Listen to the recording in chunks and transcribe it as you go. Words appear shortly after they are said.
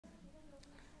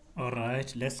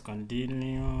Alright, let's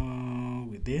continue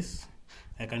with this.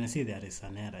 I can see there is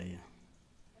an error here.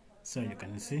 So you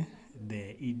can see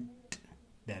there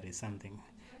is something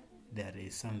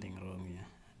wrong here.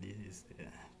 This is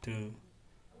two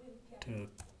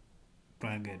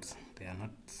brackets. They are not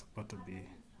supposed to be,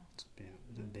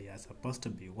 they are supposed to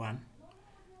be one.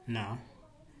 Now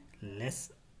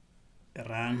let's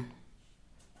run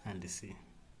and see.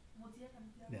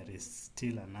 There is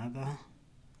still another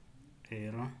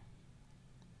error,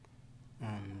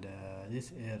 and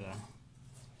this error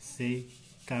say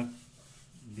CAC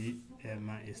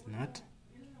BMI is not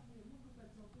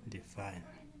defined.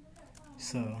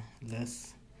 So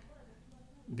let's,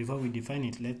 before we define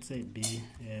it, let's say BMI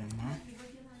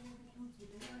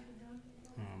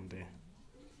and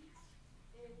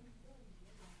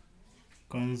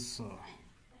console.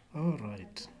 All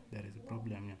right, there is a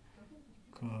problem here.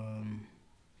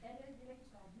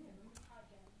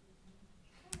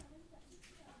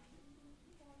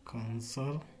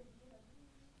 Console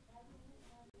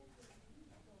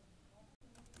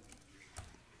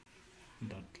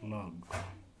 .log.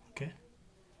 Okay,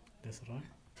 let's run.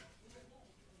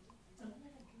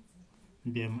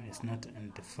 BMI is not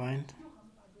undefined.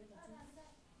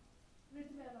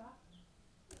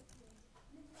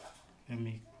 Let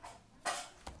me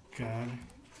call.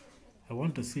 I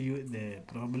want to see the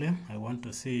problem. I want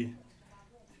to see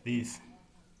this,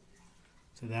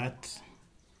 so that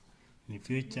in the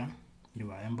future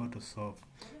you are able to solve.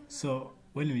 So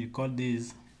when we call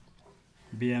this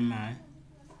BMI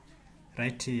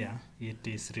right here, it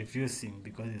is refusing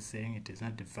because it's saying it is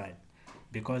not defined.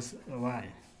 Because why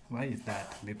is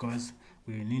that? Because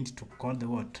we need to call the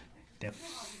what? The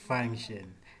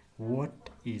function. What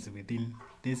is within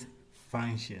this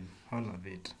function? All of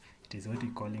it. It is what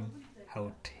we're calling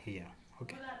out here.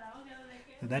 Okay,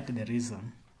 so that's the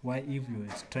reason why if you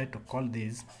try to call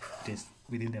this, it is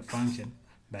within the function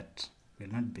but will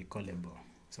not be callable.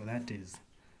 So that is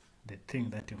the thing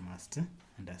that you must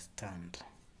understand.